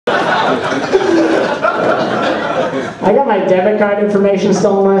I got my debit card information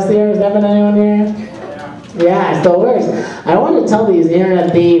stolen last year. Has that been anyone here? Yeah, it's the worst. I want to tell these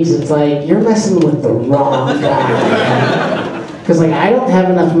internet thieves, it's like, you're messing with the wrong guy. Because, like, I don't have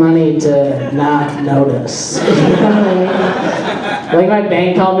enough money to not notice. Like, my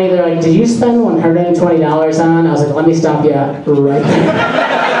bank called me, they're like, did you spend $120 on? I was like, let me stop you right there.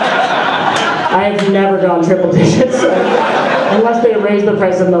 I have never gone triple digits. Unless they raise the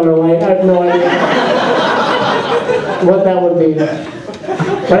price of Miller Lite. I have no idea what that would be.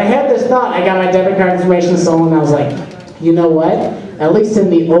 But I had this thought, I got my debit card information stolen, and I was like, you know what? At least in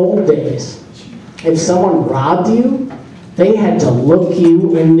the old days, if someone robbed you, they had to look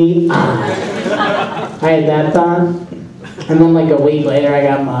you in the eye. I had that thought, and then like a week later I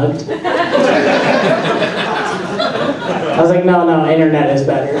got mugged. I was like, no, internet is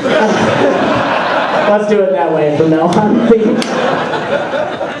better. Let's do it that way from now on.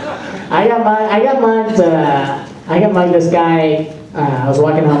 I got mugged. This guy. I was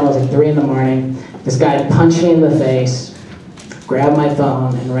walking home. It was like 3 in the morning. This guy punched me in the face, grabbed my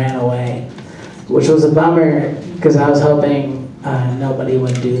phone, and ran away, which was a bummer because I was hoping nobody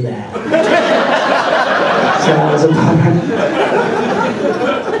would do that. So that was a bummer.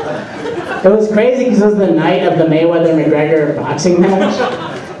 It was crazy because it was the night of the Mayweather-McGregor boxing match.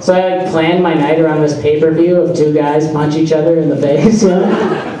 So I like planned my night around this pay-per-view of 2 guys punch each other in the face, you know?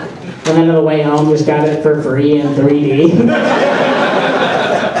 And then on the way home, just got it for free in 3D.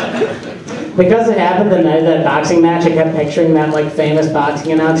 Because it happened the night of that boxing match, I kept picturing that like famous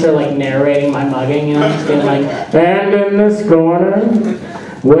boxing announcer like narrating my mugging, you know, just being like, and in this corner,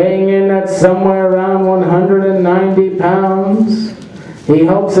 weighing in at somewhere around 190 pounds. He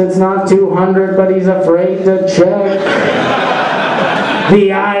hopes it's not 200, but he's afraid to check.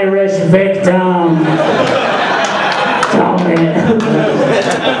 The Irish victim.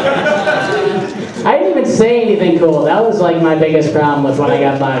 I didn't even say anything cool. That was like my biggest problem with when I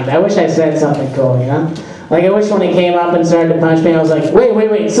got mugged. I wish I said something cool, you know? Like I wish when he came up and started to punch me, I was like,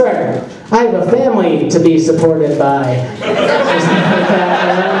 wait, sir, I have a family to be supported by.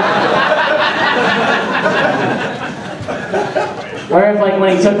 Or if like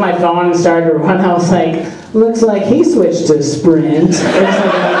when he took my phone and started to run, I was like, looks like he switched to Sprint.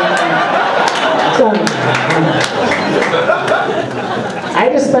 I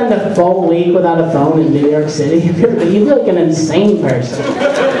just spent a full week without a phone in New York City. You'd be like an insane person.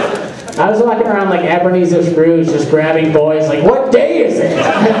 I was walking around like Ebenezer Scrooge just grabbing boys like, what day is it?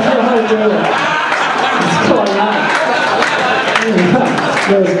 What's going on?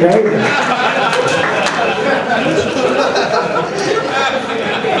 It was crazy.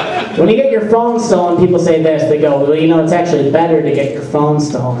 When you get your phone stolen, people say this. They go, well, you know, it's actually better to get your phone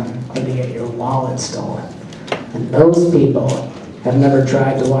stolen than to get your wallet stolen. And those people have never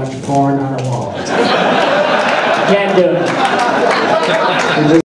tried to watch porn on a wallet. Can't do it.